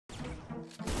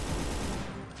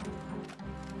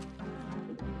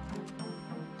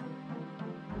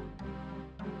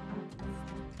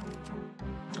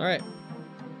Alright.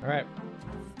 Alright.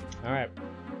 Alright.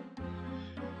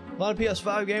 A lot of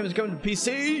PS5 games coming to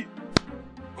PC!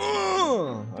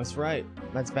 That's right.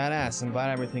 That's badass. I'm glad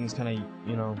everything's kind of,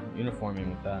 you know, uniforming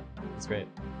with that. That's great.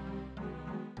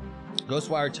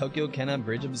 Ghostwire Tokyo, Kenna,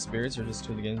 Bridge of the Spirits are just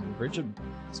two of the games. Bridge of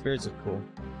Spirits are cool.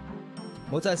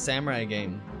 What's that samurai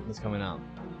game that's coming out?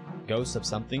 Ghost of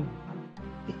something?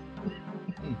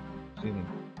 Excuse me.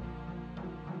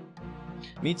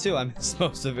 Me too, I miss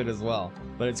most of it as well.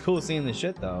 But it's cool seeing the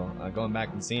shit though. Going back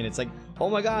and seeing it. It's like, oh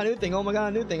my god, a new thing, oh my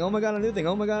god, a new thing, oh my god, a new thing,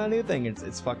 oh my god, a new thing.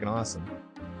 It's fucking awesome.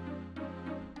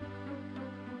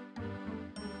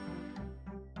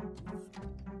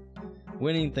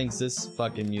 Winning thinks this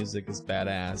fucking music is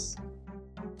badass.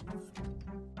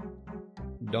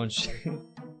 Don't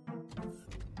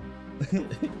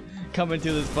coming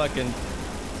to this fucking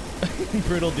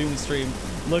Brittle Doom stream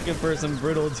looking for some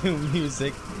Brittle Doom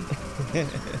music.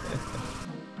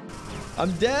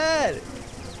 I'm dead!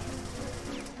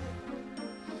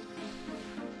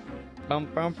 Bum,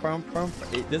 bum, bum, bum.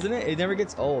 Doesn't it? It never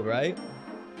gets old, right?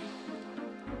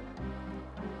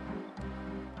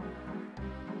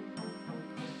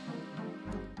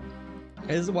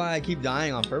 This is why I keep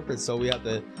dying on purpose, so we have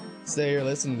to stay here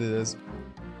listening to this.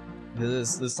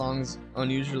 This song's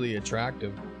unusually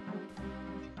attractive.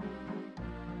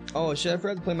 Oh shit, I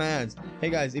forgot to play my ads. Hey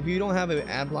guys, if you don't have an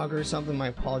ad blocker or something, my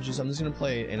apologies. I'm just gonna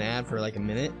play an ad for like a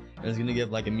minute, and it's gonna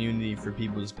give like immunity for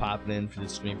people just popping in for the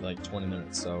stream for like 20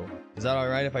 minutes. So, is that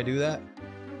alright if I do that?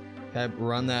 Can I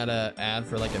run that ad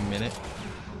for like a minute?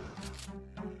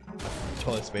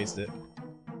 Totally spaced it.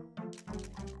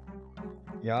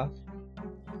 Yeah?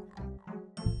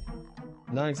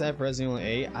 Not excited for Resident Evil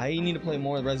 8. I need to play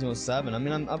more of Resident Evil 7. I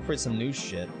mean, I'm up for some new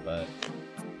shit, but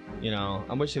you know,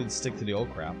 I wish it would stick to the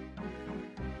old crap.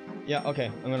 Yeah,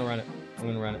 okay, I'm gonna run it. I'm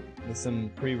gonna run it with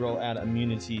some pre-roll ad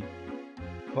immunity.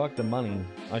 Fuck the money.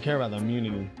 I care about the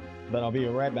immunity. But I'll be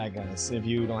right back, guys, if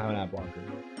you don't have an ad blocker.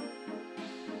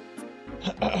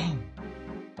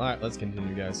 Alright, let's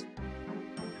continue, guys.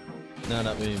 Now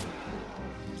that we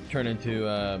turn into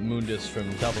Mundus from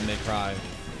Devil May Cry.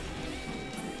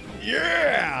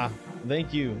 Yeah!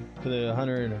 Thank you for the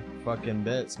 100 fucking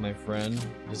bits, my friend.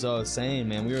 Just all I was saying,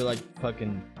 man, we were like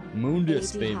fucking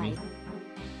Mundus, baby.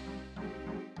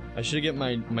 I should get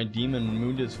my demon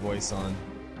Mundus voice on.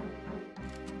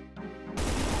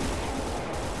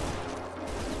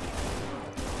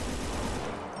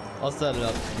 I'll set it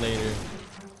up later.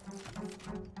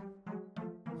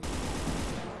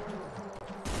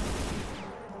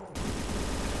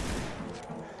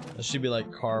 That should be like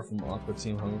Car from Aqua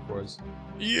Team Hunger Force.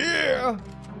 Yeah!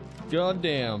 God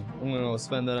damn. I'm gonna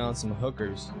spend that on some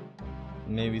hookers.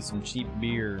 Maybe some cheap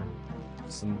beer.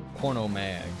 Some porno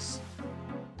mags.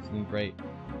 Something great.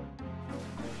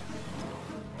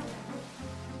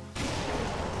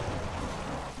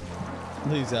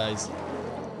 These guys.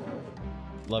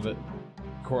 Love it.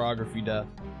 Choreography death.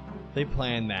 They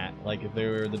planned that. Like if they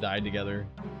were to die together.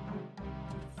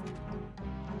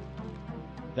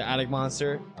 The attic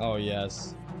monster? Oh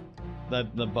yes. The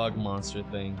bug monster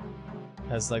thing.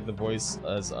 Has like the voice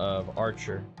as of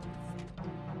Archer.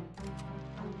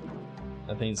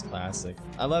 I think it's classic.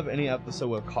 I love any episode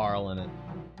with Carl in it.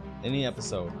 Any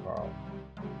episode with Carl.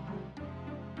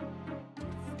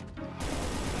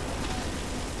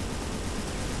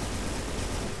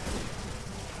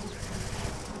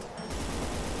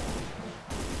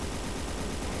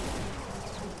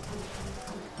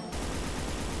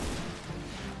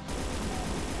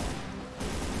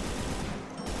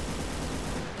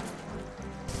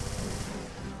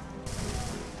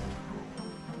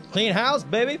 Clean house,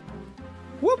 baby.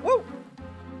 Whoop whoop.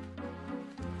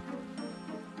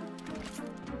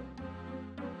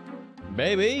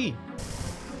 Baby.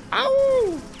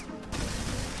 Ow.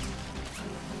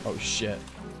 Oh shit.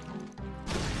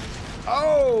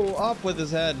 Oh, up with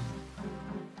his head.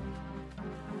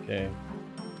 Okay.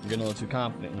 I'm getting a little too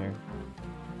confident here.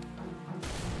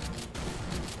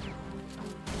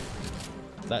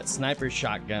 That sniper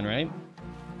shotgun, right?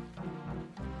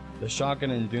 The shotgun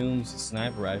in Doom's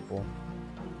sniper rifle.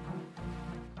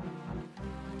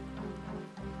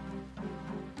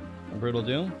 Brutal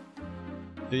Doom?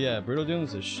 Dude, yeah, Brutal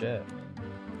Doom's a shit.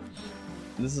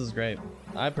 This is great.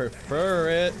 I prefer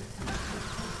it.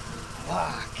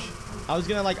 Fuck. I was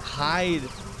gonna like hide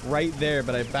right there,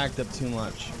 but I backed up too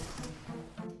much.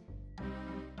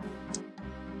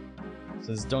 It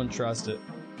says don't trust it.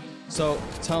 So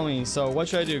tell me, so what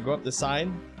should I do? Go up the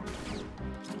side?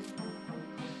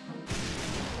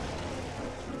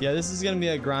 Yeah, this is gonna be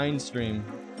a grind stream.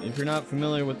 If you're not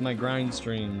familiar with my grind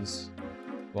streams,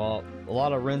 well, a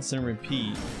lot of rinse and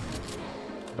repeat.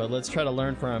 But let's try to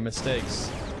learn from our mistakes.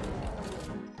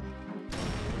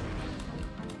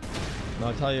 And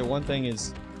I'll tell you, one thing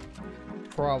is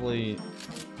probably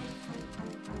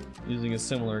using a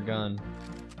similar gun.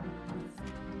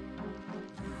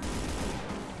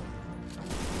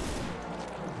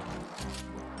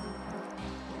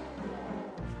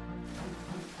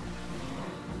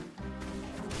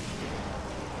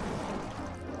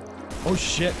 Oh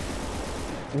shit.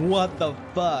 What the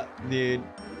fuck, dude?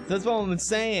 That's what I'm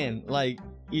saying. Like,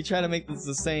 you try to make this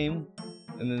the same,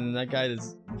 and then that guy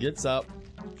just gets up,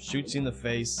 shoots you in the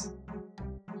face.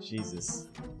 Jesus.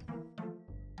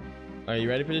 Are you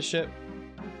ready for this shit?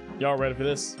 Y'all ready for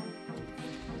this?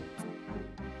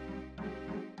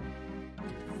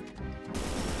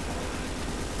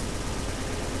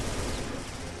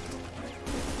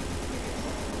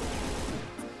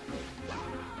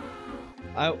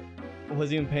 I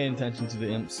wasn't even paying attention to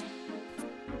the imps.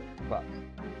 Fuck.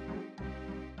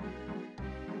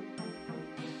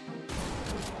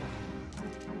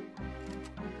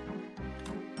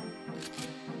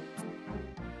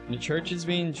 The church is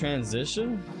being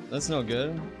transitioned? That's no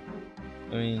good.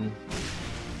 I mean,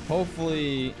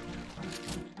 hopefully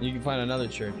you can find another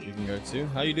church you can go to.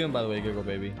 How you doing, by the way, Giggle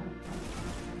Baby?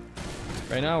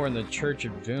 Right now we're in the Church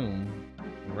of Doom.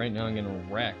 Right now I'm getting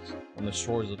wrecked on the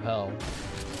shores of hell.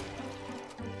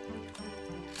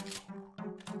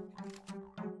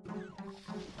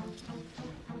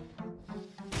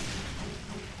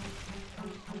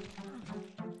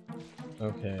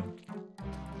 Okay.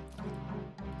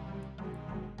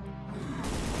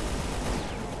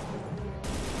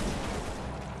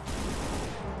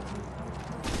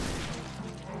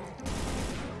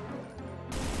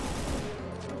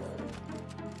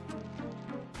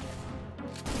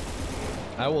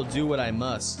 I will do what I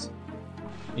must.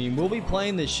 I mean, we'll be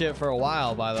playing this shit for a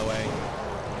while, by the way.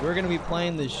 We're gonna be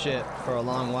playing this shit for a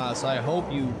long while, so I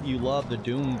hope you love the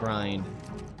Doom grind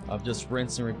of just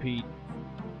rinse and repeat.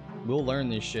 We'll learn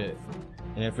this shit.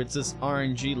 And if it's this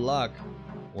RNG luck,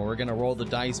 well, we're gonna roll the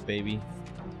dice, baby.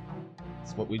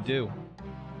 That's what we do.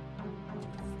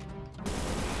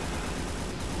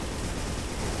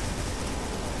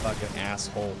 Fucking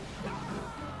asshole.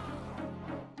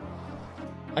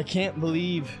 I can't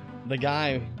believe the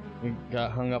guy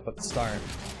got hung up at the start.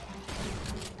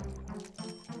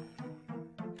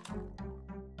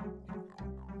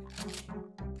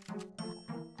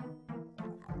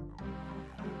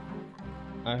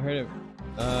 I heard it.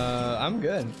 I'm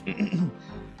good.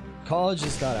 College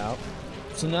just got out.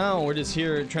 So now we're just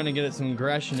here trying to get some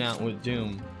aggression out with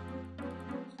Doom.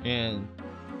 And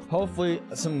hopefully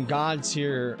some gods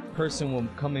here, person will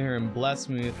come here and bless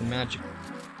me with the magic.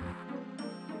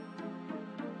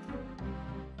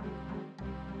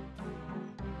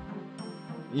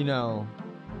 You know,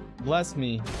 bless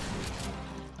me.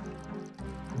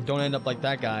 Don't end up like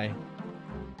that guy.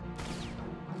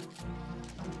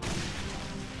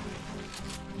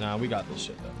 Nah, we got this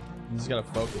shit though. You just gotta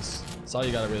focus. That's all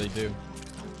you gotta really do.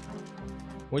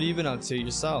 What have you been up to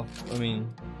yourself? I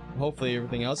mean, hopefully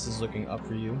everything else is looking up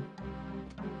for you.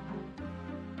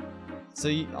 So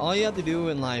all you have to do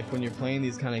in life when you're playing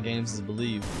these kind of games is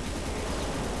believe.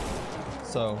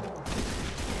 So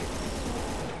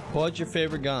pull out your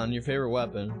favorite gun, your favorite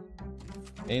weapon,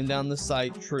 aim down the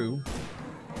sight true,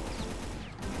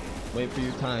 wait for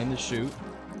your time to shoot.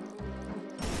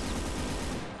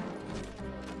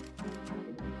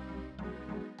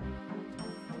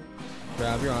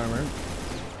 Grab your armor.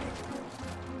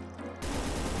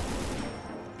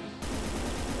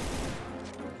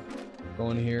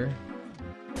 Go in here.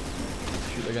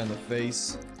 Shoot the guy in the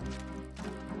face.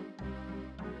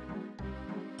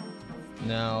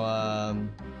 Now,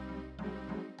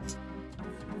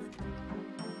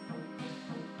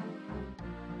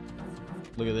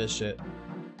 look at this shit.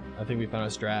 I think we found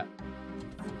a strat.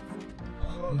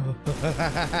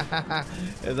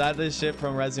 Is that this shit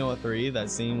from Resident Evil 3? That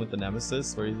scene with the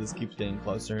Nemesis where he just keeps getting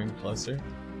closer and closer?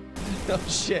 Oh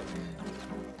shit.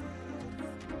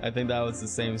 I think that was the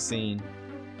same scene.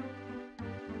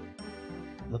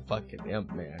 The fucking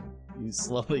imp, man. You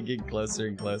slowly get closer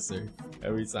and closer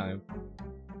every time.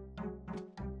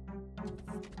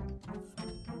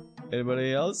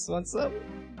 Anybody else want some?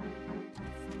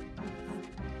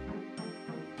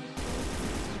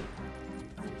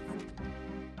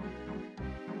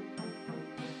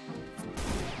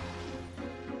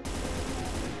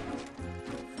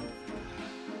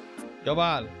 Come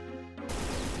on.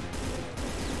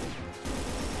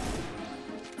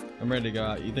 I'm ready to go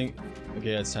out. You think?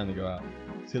 Okay, it's time to go out.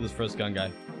 Let's get this first gun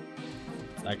guy.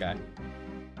 That guy.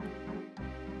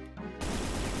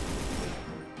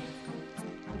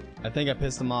 I think I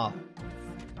pissed him off.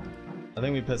 I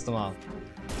think we pissed him off.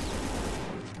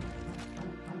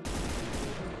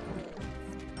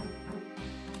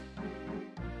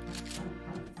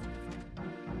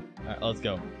 Alright, let's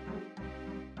go.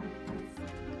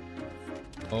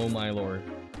 Oh my lord.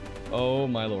 Oh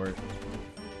my lord.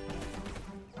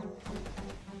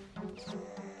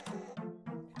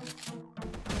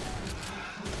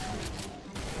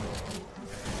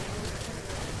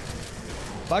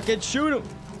 Fucking shoot him!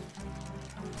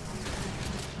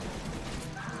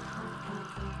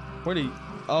 Where'd he?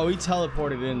 Oh, he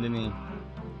teleported in, didn't he?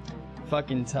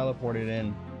 Fucking teleported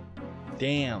in.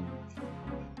 Damn.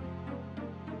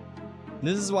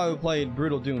 This is why we played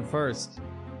Brutal Doom first.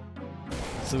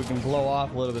 So we can blow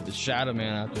off a little bit the Shadow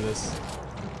Man after this.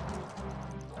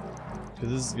 Because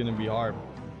this is gonna be hard.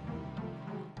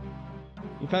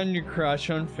 You found your crush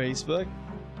on Facebook?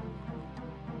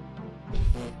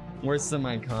 Where's some of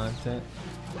my content?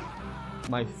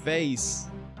 My face.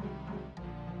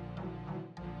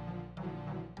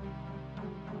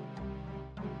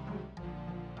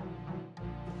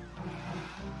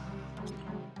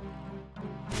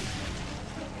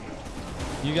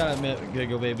 You gotta admit,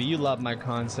 Giggle Baby, you love my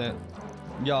content.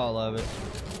 Y'all love it.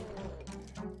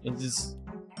 It's just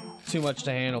too much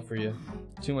to handle for you.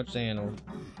 Too much to handle.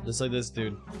 Just like this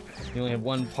dude. You only have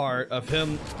one part of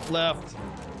him left.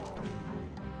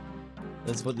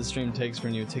 That's what the stream takes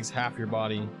from you. It takes half your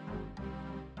body.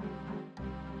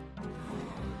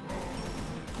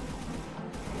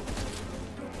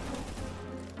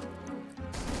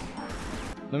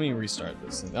 Let me restart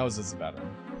this. That was just a bad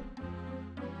one.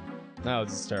 That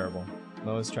was just terrible.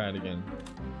 Well, let's try it again.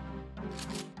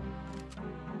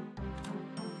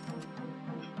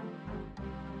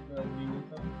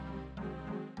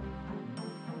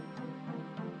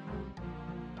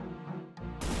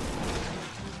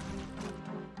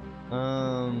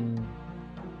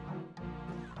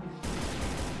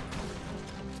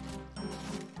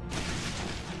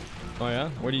 Oh yeah?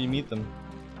 Where did you meet them?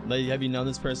 Like, have you known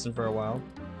this person for a while?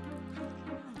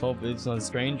 Hope it's not a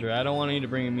stranger. I don't want you to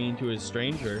bring me into a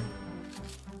stranger.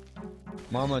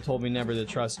 Mama told me never to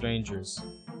trust strangers.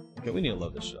 Okay, we need to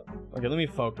load this shit up. Okay, let me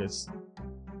focus.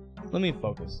 Let me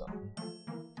focus on.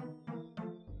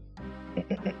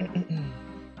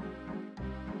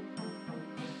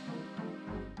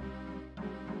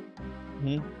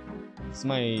 It's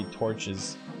my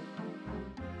torches.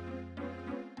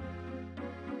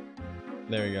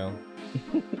 There we go.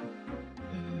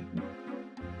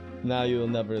 Now you'll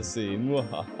never see.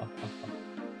 Now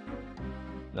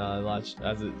watch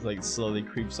as it like slowly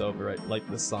creeps over, right? Like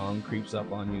the song creeps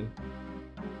up on you.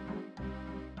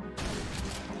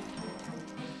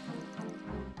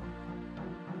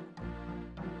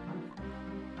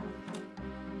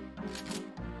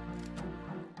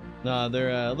 No,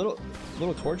 they're little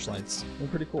torch lights. They're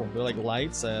pretty cool. They're like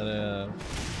lights that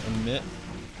emit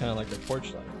kind of like a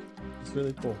torch light. It's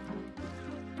really cool.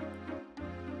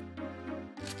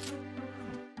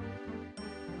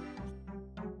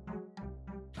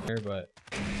 But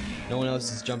no one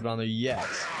else is jumping on there yet.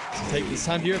 So take this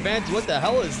time to your advantage. What the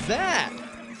hell is that?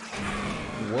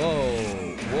 Whoa,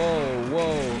 whoa,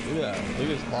 whoa. Look at that. Look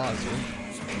at his claws, dude.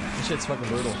 This shit's fucking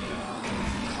brutal.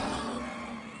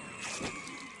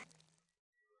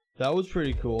 That was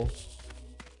pretty cool.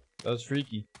 That was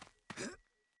freaky.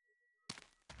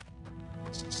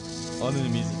 Oh, the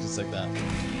music just like that.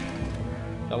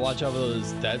 Now watch out for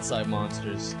those dead side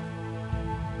monsters.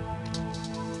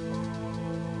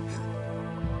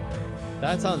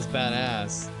 That sounds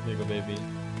badass, Giggle Baby.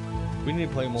 We need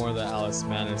to play more of the Alice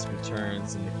Madness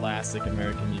Returns and the classic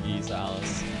American Yugi's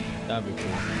Alice. That'd be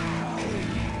cool.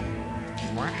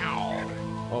 Wow.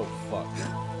 Oh fuck.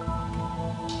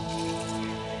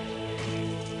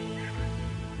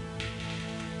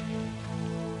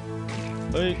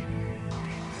 Hey.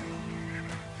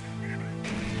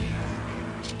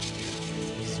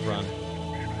 Just run.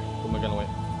 Put my gun away.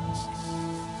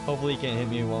 Hopefully he can't hit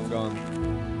me while I'm gone.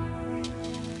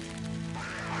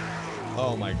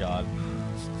 Oh my god.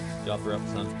 Get off the roof,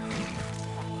 son.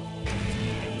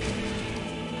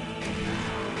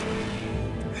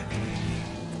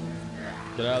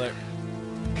 Get out of there.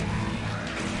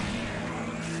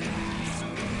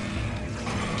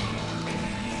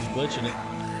 He's glitching it.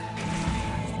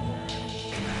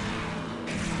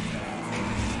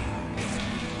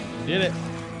 Get it.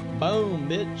 Boom,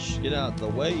 bitch. Get out the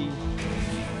way.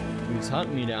 He was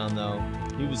hunting me down, though.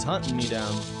 He was hunting me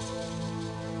down.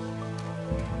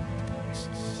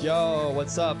 Yo,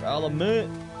 what's up, Element?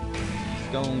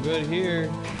 It's going good here.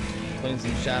 Playing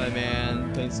some Shadow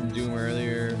Man, playing some Doom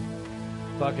earlier.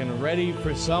 Fucking ready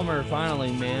for summer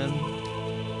finally, man.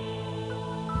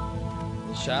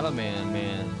 Shadow Man,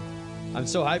 man. I'm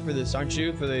so hyped for this, aren't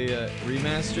you? For the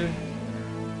remaster?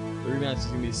 The remaster is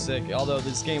gonna be sick. Although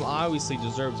this game obviously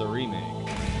deserves a remake.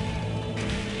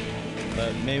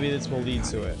 But maybe this will lead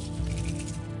to it.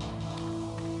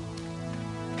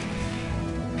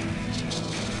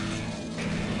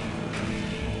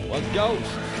 Let's go!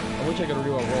 I wish I could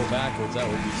do a roll backwards, that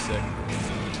would be sick.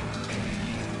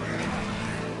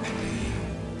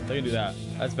 I can do that.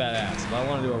 That's badass. But I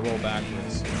want to do a roll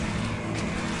backwards.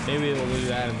 Maybe we'll do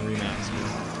that in the remaster.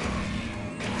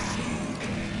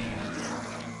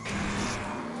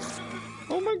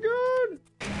 Oh my god!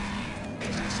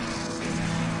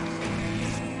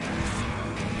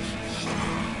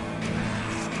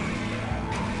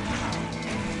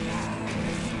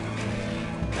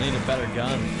 I need a better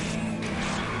gun.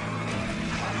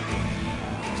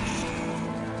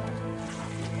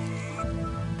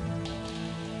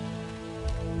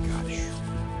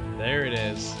 There it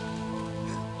is.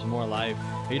 There's more life.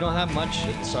 You don't have much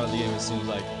at the start of the game, it seems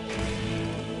like.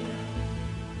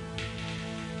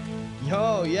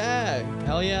 Yo, yeah.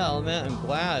 Hell yeah, man. I'm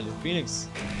glad. Phoenix,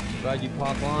 glad you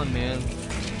pop on, man.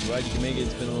 Glad you can make it.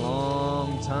 It's been a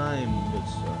long time, good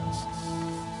sir.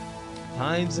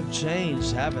 Times have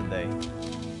changed, haven't they?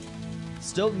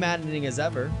 Still maddening as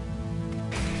ever.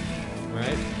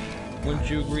 Right? Wouldn't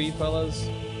you agree, fellas?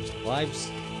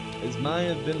 Lives as mine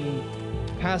have been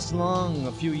passed along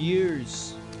a few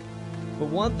years, but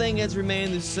one thing has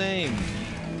remained the same,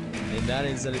 and that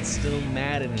is that it's still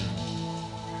maddening.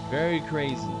 Very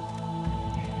crazy.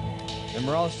 And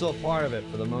we're all still a part of it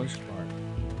for the most part.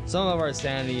 Some of our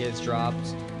sanity has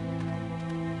dropped.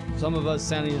 Some of us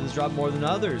sanity has dropped more than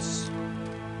others.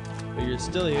 But you're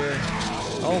still here.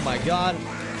 Oh my god.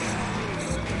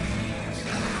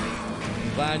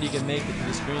 I'm glad you can make it to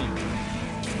the screen.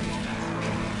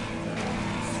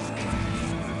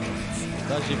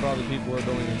 Especially for all the people who are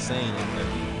going insane out there.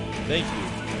 Thank you.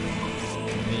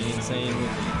 Being insane with me.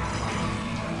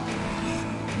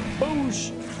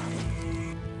 Boosh!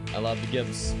 I love the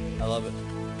Gibbs. I love it.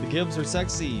 The Gibbs are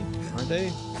sexy, aren't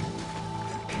they?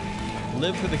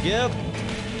 Live for the Gib.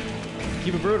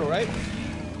 Keep it brutal, right?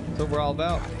 That's what we're all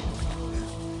about.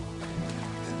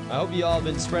 I hope you all have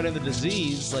been spreading the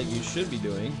disease like you should be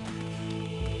doing.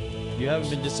 You haven't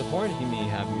been disappointing me,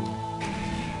 have you?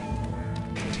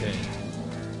 Okay.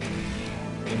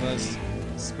 We must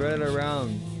spread it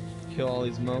around. Kill all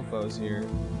these mofos here. I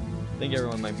think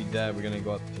everyone might be dead. We're gonna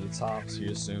go up to the tops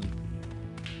here soon.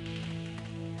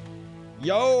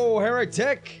 Yo,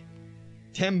 heretic!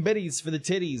 10 biddies for the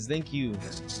titties. Thank you.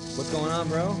 What's going on,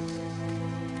 bro?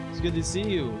 It's good to see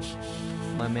you,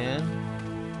 my man.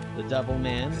 The devil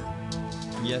man.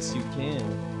 Yes, you can.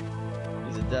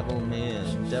 He's a devil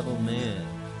man. Devil man.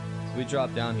 So we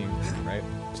drop down here, right?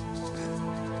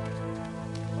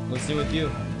 Let's do it with you.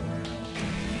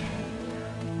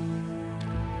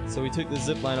 So we took the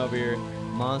zip line over here.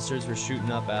 Monsters were shooting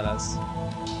up at us.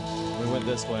 We went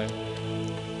this way.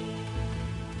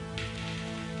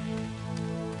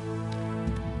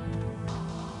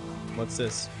 What's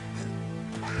this?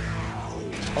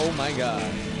 Oh my god.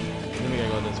 Then we gotta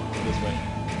go this way.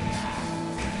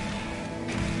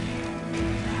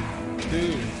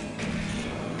 Dude.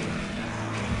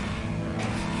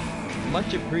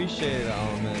 Much appreciated,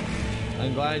 Element.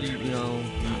 I'm glad you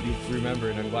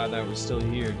remembered. I'm glad that we're still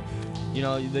here. You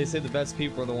know, they say the best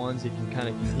people are the ones that can kind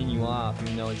of continue off,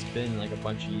 even though it's been like a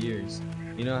bunch of years.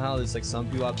 You know how there's like some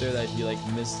people out there that if you like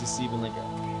miss this even like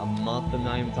a month and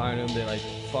not even talking to them, they like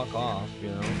fuck off, you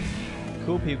know?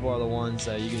 Cool people are the ones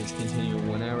that you can just continue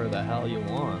whenever the hell you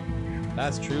want.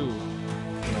 That's true,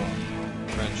 you know,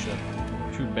 friendship.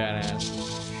 True badass.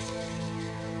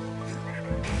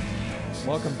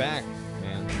 Welcome back,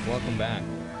 man. Welcome back.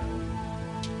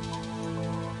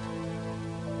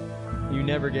 You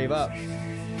never gave up. If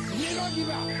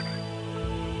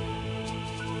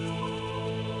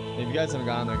you guys haven't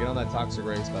gotten there, get on that toxic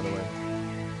race, by the way.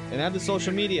 And add the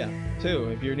social media,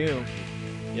 too, if you're new.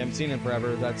 You haven't seen it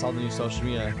forever, that's all the new social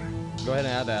media. Go ahead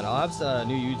and add that. I'll have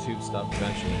new YouTube stuff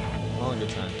eventually. All in good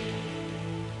time.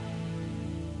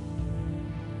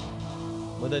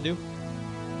 What'd that do?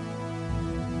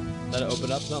 Let it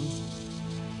open up something?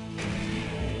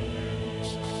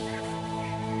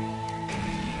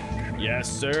 Yes,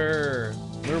 sir!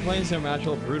 We were playing some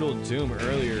actual brutal Doom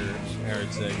earlier,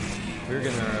 Heretic. We were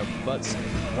getting our butts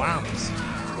whammed,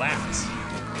 slapped.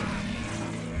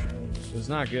 It was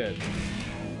not good.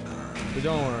 But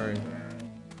don't worry.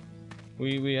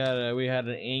 We had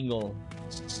an angle.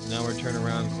 Now we're turning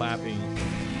around clapping.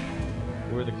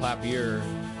 We're the clappier.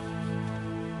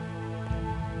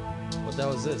 What the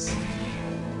hell is this?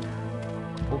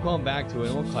 We'll come back to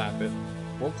it and we'll clap it.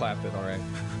 We'll clap it, alright.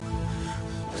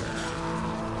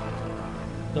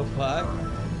 The fuck?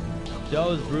 That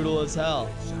was brutal as hell.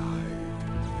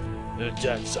 The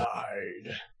dead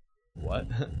side. What?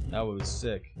 That was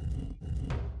sick.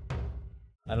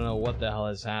 I don't know what the hell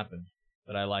has happened,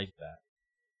 but I like that.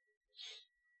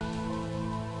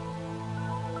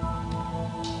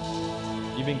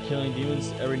 You've been killing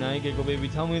demons every night, Giggle Baby.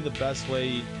 Tell me the best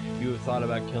way you have thought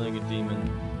about killing a demon.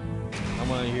 I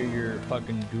want to hear your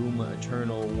fucking doom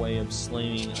eternal way of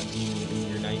slaying a demon in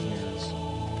your nightmares.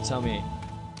 Tell me,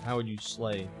 how would you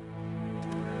slay?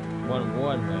 One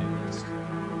way at least.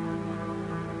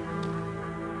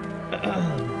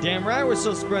 Damn right, we're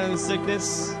still spreading the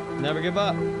sickness. Never give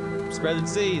up. Spread the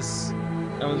disease.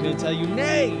 No one's gonna tell you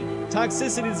nay.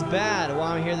 Toxicity is bad. Well,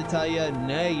 I'm here to tell you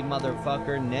nay,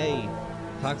 motherfucker, nay.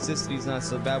 Toxicity is not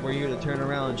so bad. We're here to turn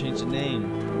around and change the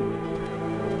name.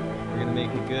 We're gonna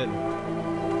make it good.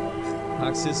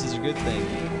 Toxicity is a good thing.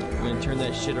 We're gonna turn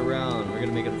that shit around. We're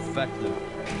gonna make it effective.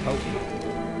 Potent.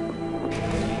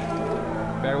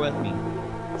 Bear with me.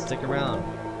 Stick around.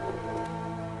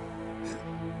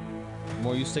 The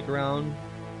more you stick around,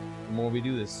 the more we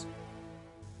do this.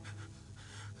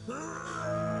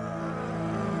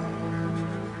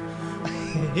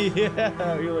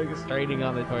 Yeah, you're like straining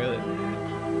on the toilet.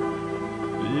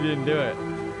 You didn't do it.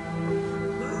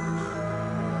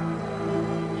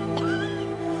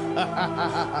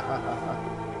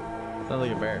 Sounds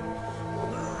like a bear.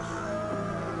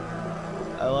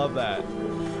 I love that.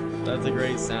 That's a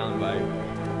great sound bite.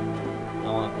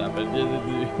 I want that, but it didn't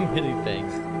do anything.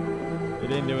 It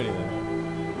didn't do anything.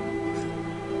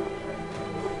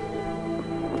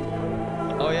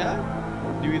 Oh yeah?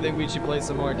 Do you think we should play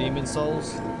some more Demon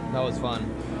Souls? That was fun.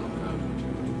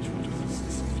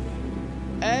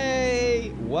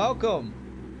 Hey! Welcome!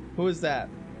 Who is that?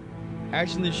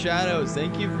 Action in the Shadows,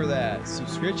 thank you for that.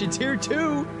 Subscription tier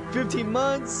 2! 15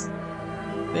 months!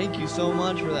 Thank you so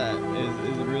much for that.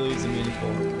 It really is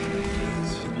meaningful.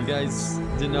 You guys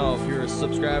didn't know, if you're a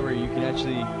subscriber, you can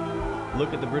actually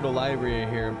look at the Brutal Library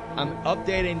here. I'm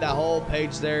updating the whole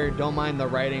page there. Don't mind the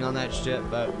writing on that shit,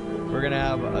 but we're gonna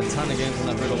have a ton of games on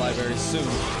that Brutal Library soon.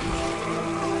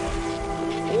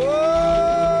 Whoa!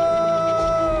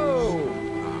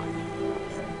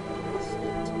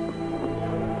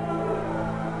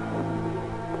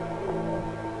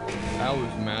 That was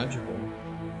magical.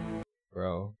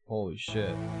 Bro, holy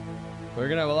shit. We're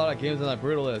gonna have a lot of games on that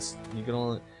Brutal list. You can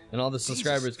only, and all the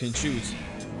subscribers can choose.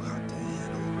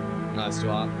 No, it's too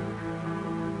hot.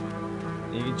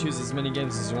 You can choose as many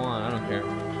games as you want, I don't care.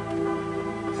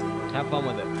 Have fun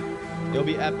with it. It'll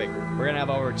be epic. We're gonna have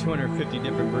over 250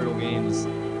 different Brutal games,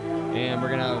 and we're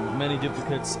gonna have many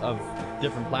duplicates of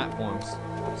different platforms.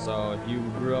 So if you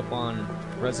grew up on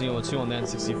Resident Evil 2 on the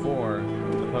N64,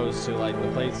 opposed to like the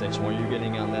PlayStation where you're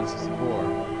getting on the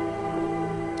N64.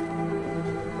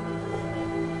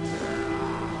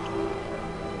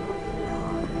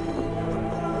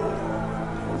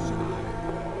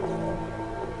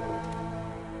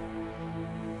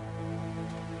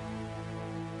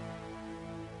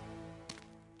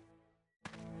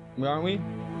 Aren't we?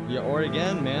 Yeah, or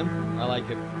again, man. I like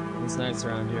it. It's nice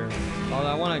around here. Although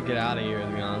I want to get out of here, to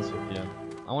be honest with you.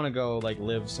 I want to go, like,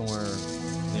 live somewhere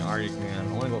in the Arctic, man.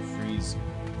 I want to go freeze.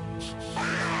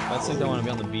 I think I want to be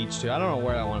on the beach, too. I don't know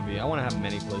where I want to be. I want to have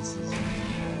many places.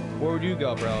 Where would you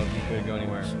go, bro, if you could go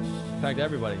anywhere? In fact,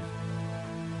 everybody.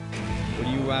 Would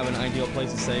you have an ideal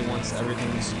place to stay once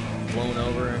everything's blown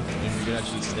over and you could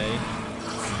actually stay?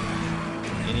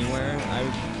 Anywhere?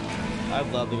 I'd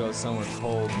love to go somewhere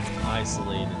cold,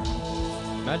 isolated.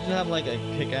 Imagine having like a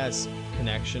kick-ass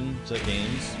connection to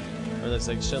games, or there's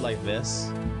like shit like this,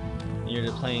 and you're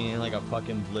just playing in like a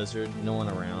fucking blizzard, no one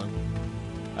around.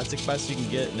 That's the best you can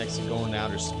get next to going to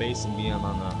outer space and being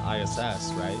on the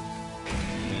ISS, right? I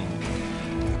mean,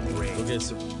 look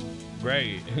at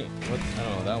great. What? I don't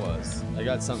know what that was. I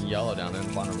got something yellow down there in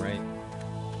the bottom right.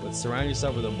 But surround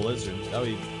yourself with a blizzard. That'd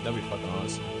be fucking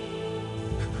awesome.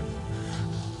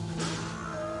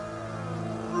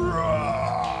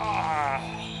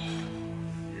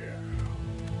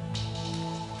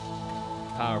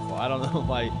 Powerful. I don't know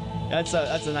if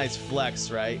that's a nice flex,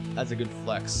 right? That's a good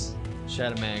flex.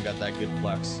 Shadow Man got that good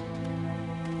flex.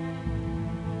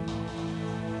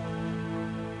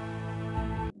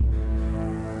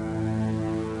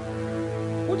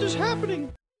 What is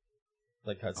happening?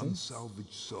 Like cutscenes?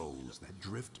 Unsalvaged souls that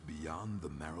drift beyond the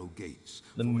Marrow Gates.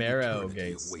 The Marrow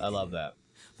Gates. I love that.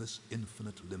 This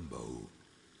infinite limbo,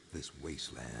 this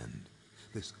wasteland,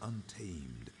 this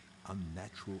untamed,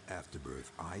 unnatural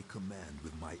afterbirth I command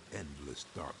with my endless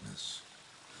darkness.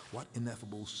 What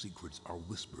ineffable secrets are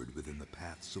whispered within the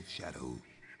paths of shadow?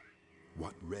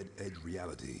 What red edge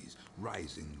realities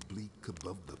rising bleak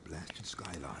above the blasted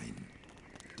skyline?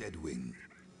 Deadwing,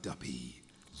 Duppy,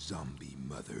 Zombie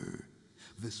Mother.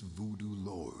 This voodoo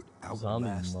lord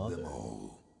outlasts them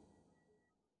all.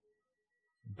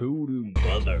 Voodoo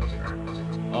Mother.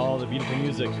 Oh, the beautiful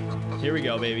music. Here we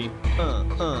go, baby.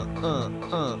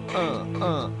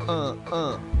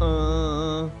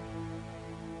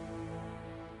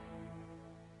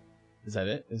 Is that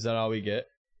it? Is that all we get?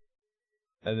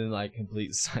 And then, like,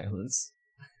 complete silence.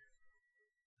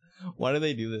 Why do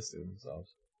they do this to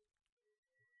themselves?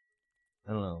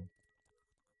 I don't know.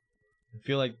 I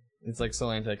feel like it's like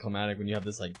so anticlimactic when you have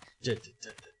this like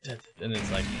and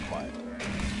it's like quiet.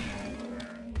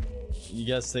 You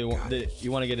guess you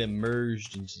want to get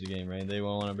immersed into the game, right? They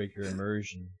want to break your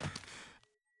immersion.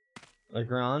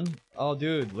 Legrand? Oh,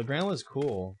 dude, Legrand was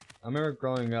cool. I remember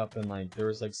growing up and like there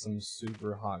was like some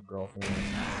super hot girl from.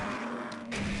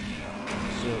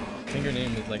 So I think her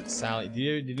name was like Sally.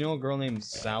 Did you know a girl named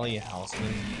Sally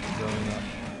Houseman growing up?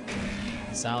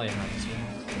 Sally Houseman.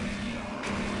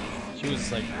 She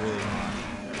was like really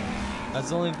hot. That's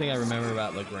the only thing I remember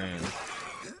about Legrand.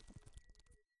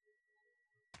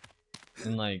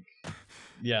 And like,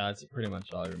 yeah, that's pretty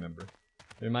much all I remember.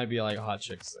 There might be like hot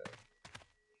chicks there.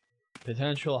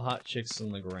 Potential hot chicks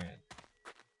in Legrand.